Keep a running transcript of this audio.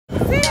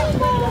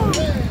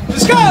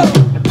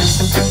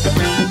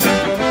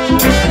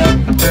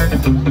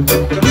Oh,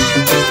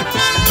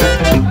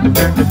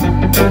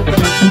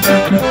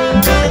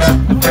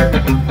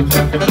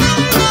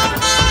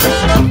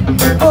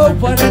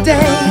 what a day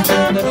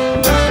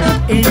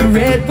in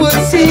Redwood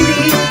City.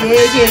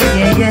 Yeah, yeah,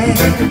 yeah, yeah.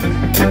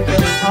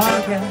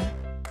 Oh, yeah.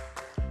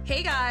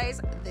 Hey guys,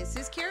 this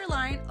is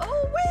Caroline,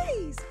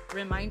 always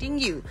reminding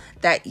you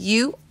that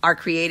you are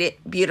created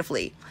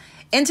beautifully.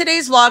 In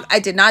today's vlog, I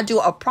did not do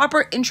a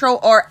proper intro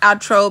or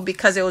outro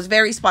because it was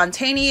very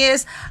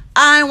spontaneous.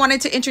 I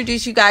wanted to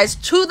introduce you guys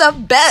to the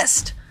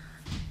best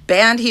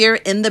band here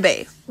in the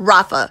Bay,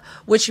 Rafa,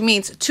 which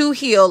means to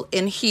heal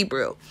in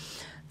Hebrew.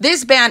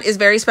 This band is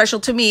very special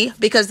to me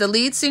because the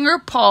lead singer,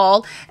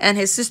 Paul, and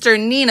his sister,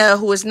 Nina,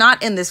 who is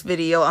not in this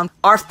video,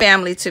 are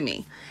family to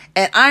me.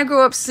 And I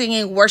grew up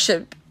singing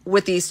worship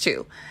with these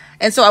two.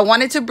 And so I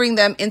wanted to bring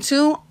them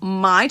into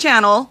my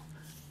channel.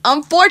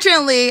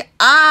 Unfortunately,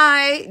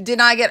 I did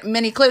not get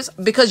many clips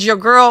because your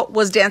girl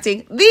was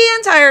dancing the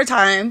entire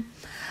time.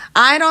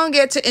 I don't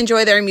get to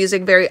enjoy their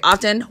music very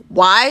often.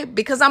 Why?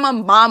 Because I'm a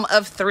mom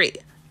of 3.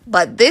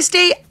 But this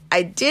day,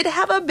 I did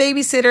have a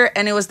babysitter,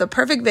 and it was the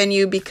perfect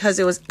venue because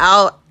it was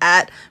out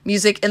at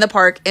Music in the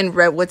Park in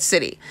Redwood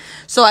City.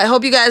 So I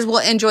hope you guys will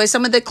enjoy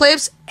some of the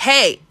clips.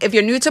 Hey, if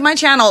you're new to my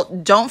channel,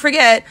 don't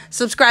forget,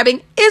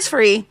 subscribing is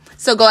free.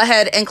 So go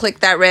ahead and click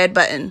that red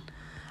button.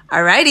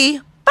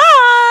 Alrighty,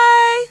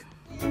 bye!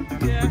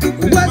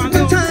 What's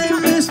the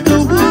time,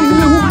 Mr.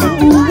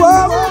 Woo?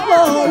 Whoa.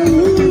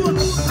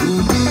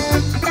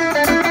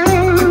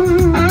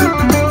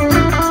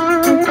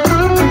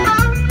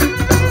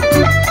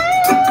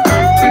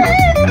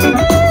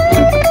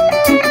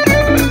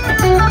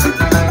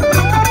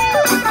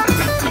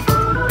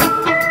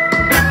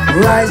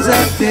 Rise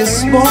up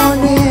this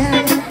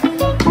morning,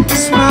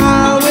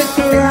 smile with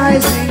the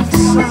rising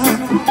sun.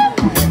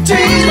 3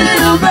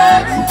 little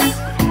birds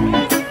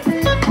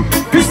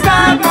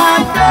beside my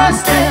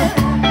doorstep,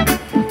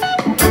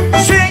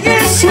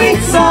 singing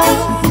sweet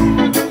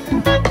songs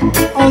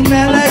on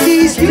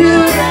melodies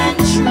pure and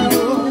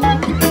true,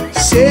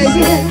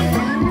 saying,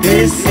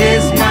 this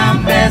is my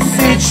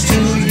message to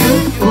you.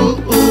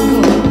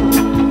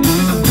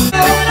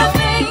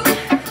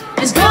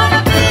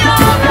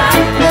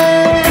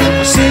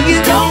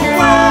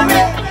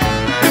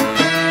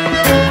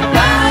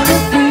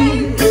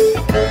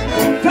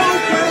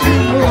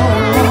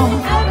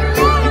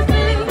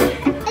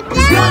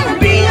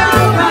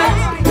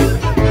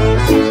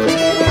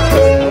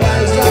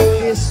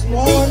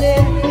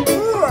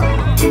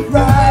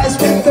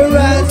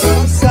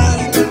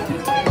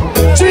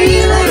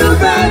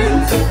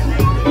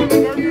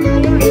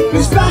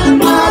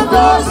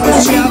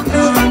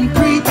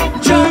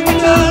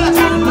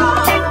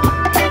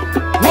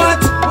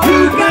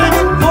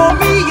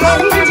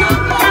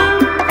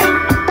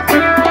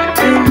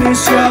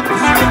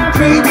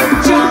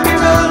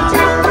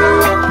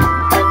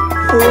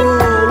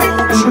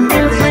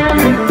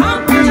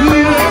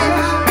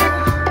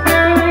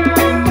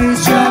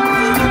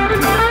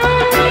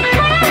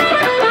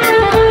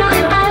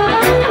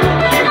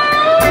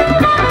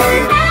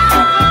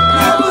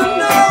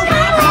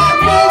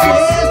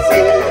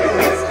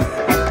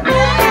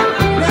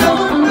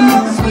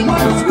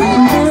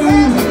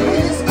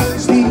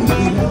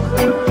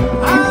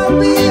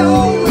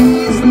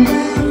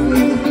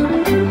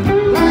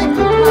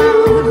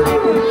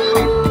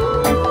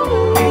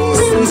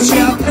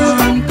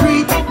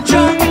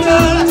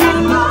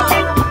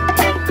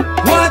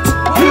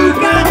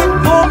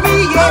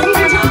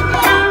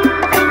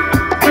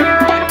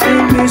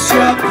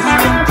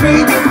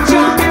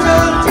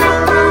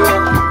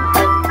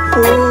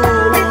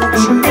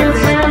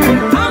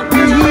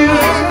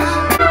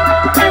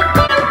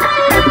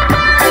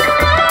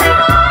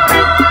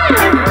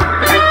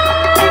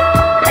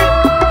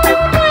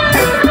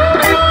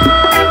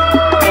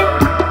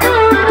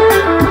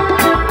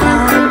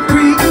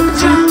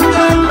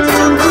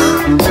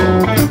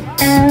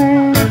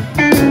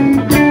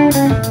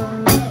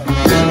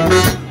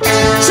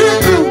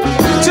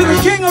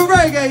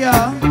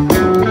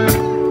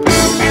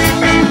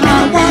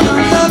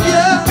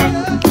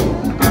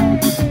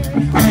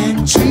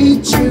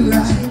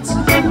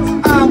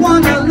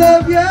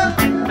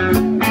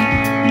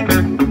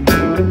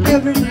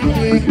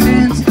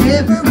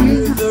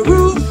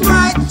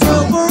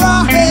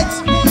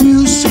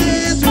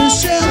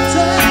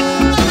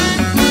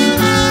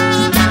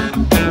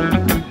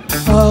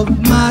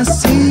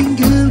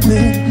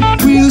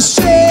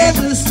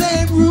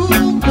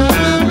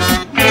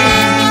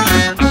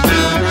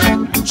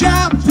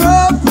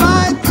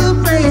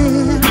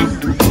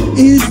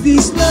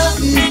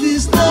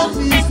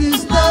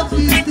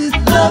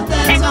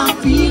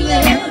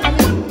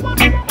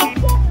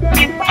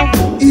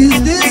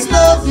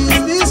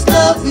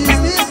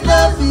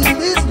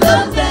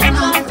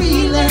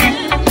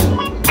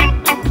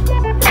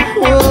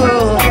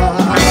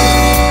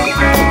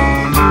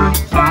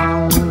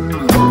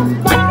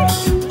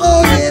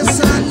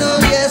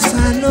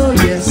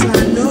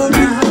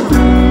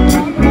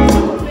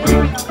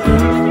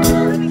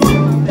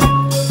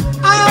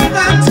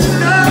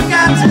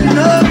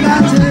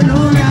 Got to know.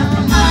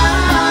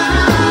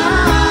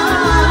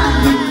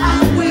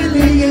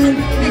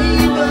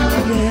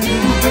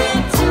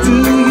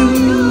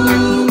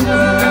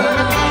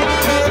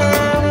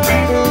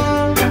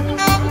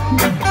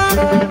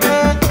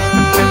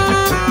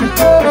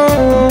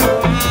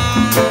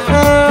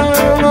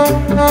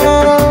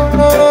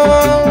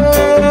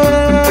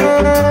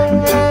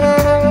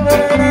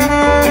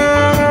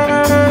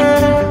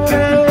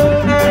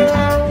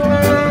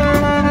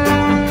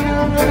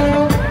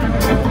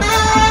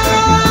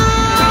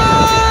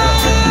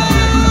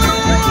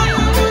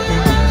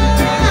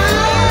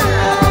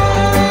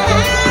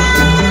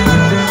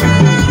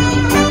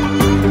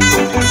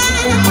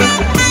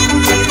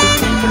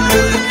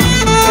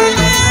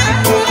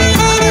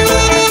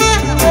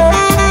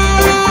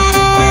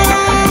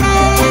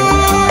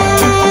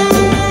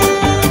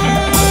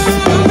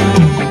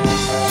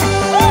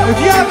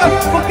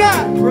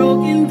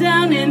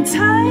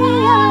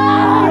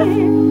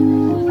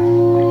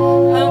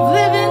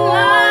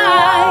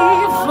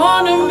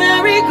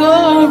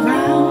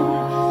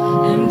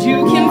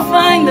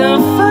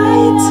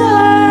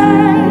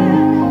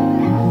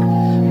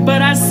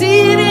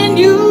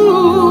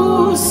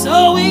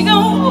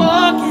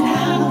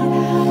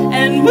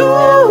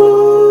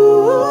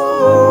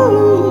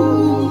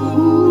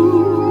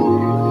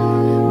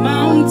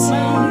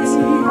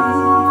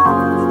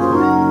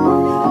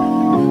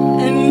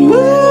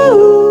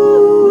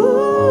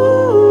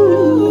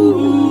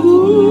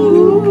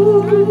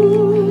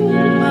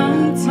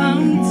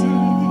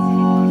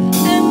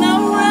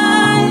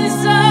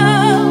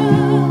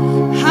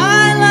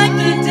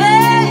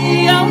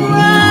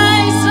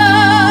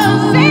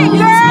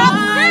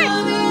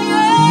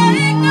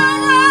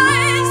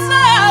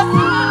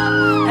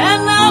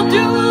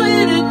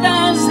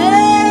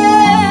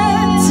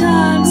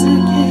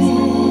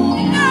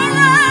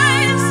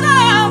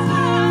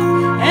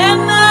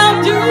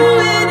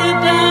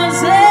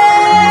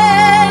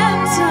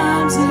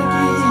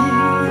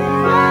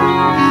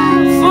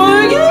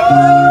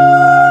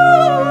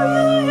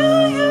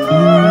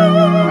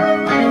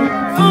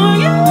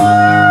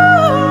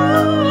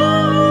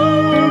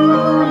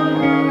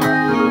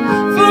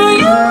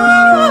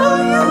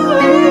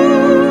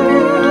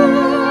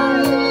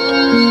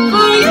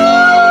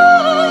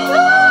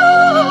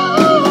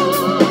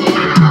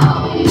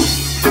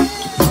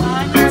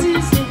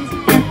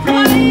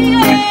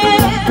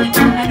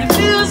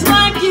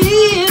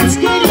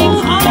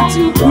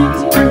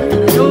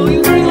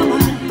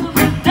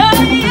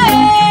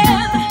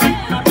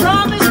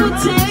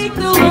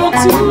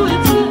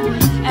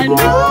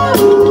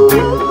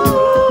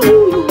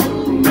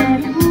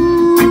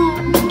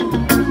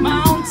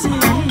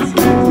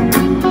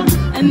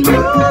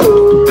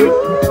 Can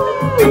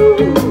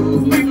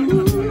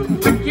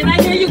I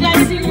hear you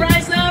guys sing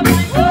Rise Up?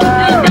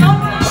 And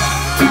don't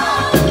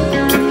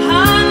I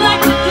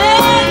like to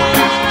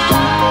dance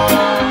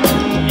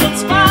in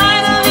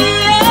spite of the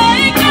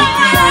ache and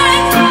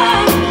rise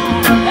up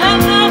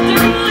and I'll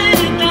do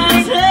it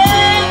 1,000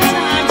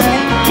 times.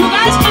 You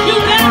guys can do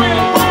better.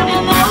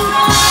 And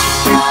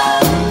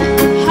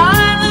I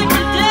like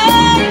to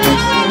dance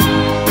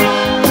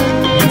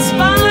in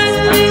spite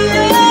of the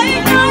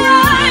ache and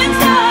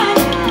rise up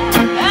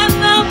and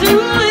I'll do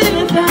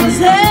it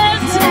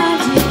 1,000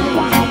 times.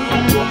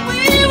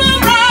 We will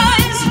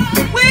rise,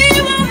 we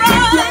will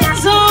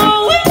rise,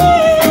 oh, we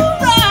will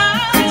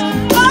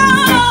rise, oh,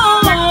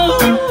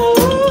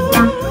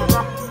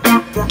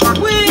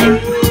 we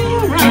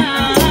will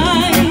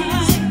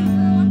rise.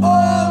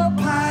 All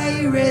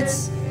pirates,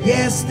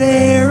 yes,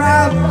 they're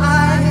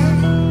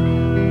alive,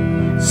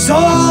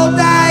 sold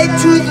I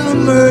to the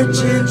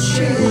merchant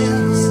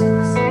ships.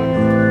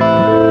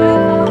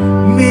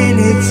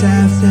 Minutes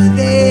after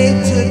they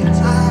took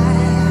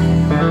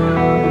time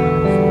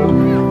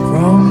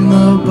from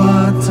the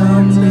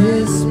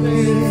bottomless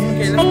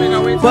pit,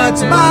 but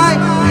my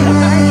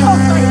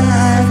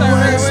hand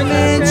was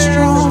made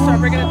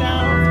strong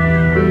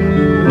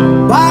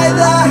by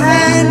the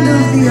hand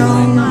of the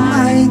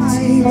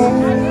Almighty.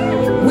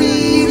 We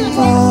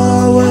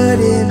forward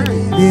in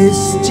this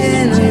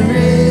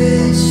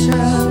generation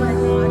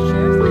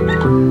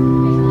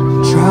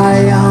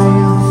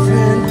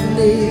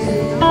triumphantly.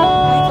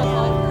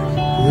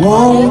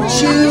 Won't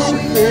you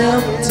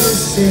help to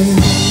sing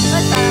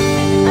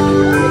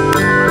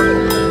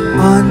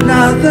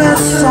another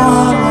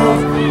song of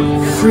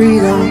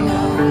freedom?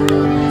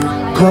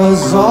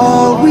 'Cause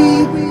all we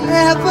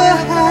ever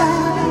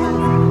had,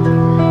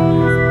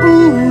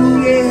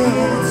 ooh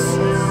yes,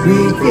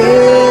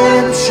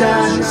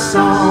 redemption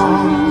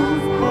song,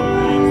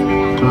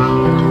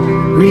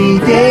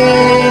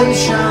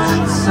 redemption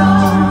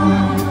song.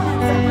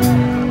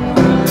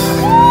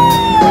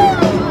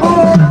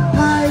 Oh,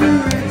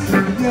 pirates,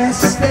 yes,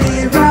 they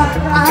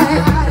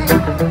ride,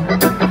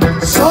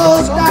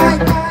 souls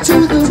died to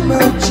the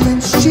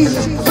merchant ship.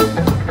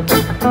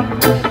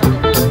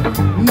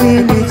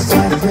 Minutes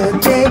after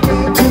they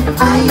took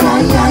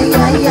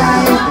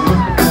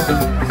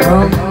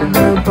from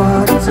the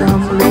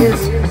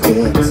bottomless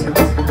pit,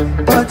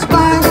 but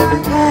my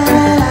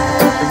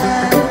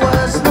hand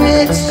was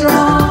made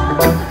strong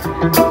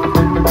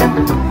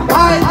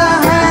by the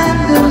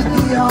hand of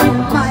the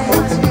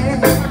Almighty.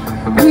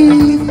 We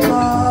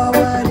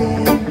forward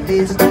in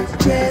this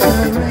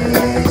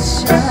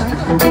generation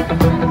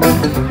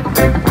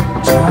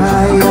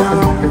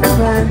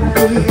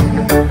triumphantly.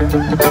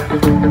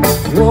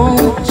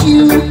 Won't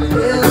you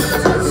help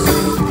to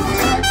sing?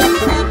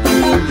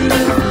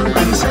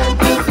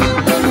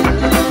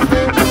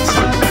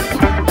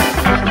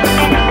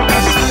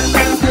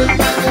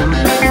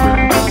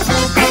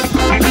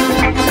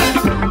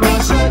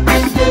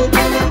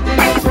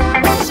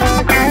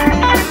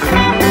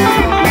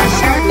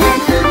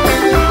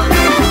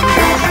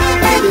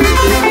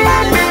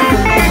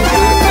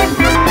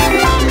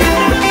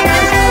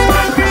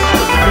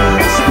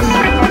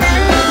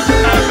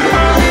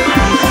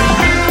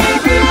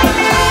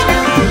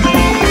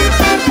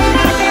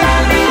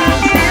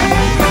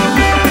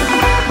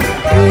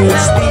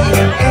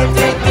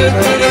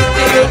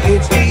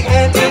 It's the end. It's the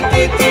end.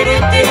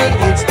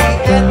 It's the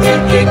end.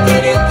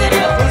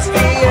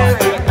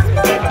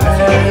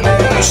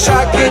 Baby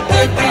shark it,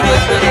 baby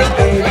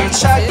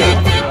shark it,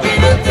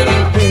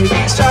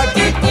 baby shark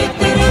it,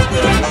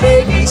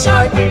 baby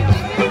shark it,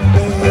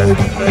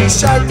 baby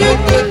shark it,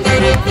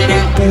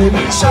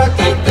 baby shark it.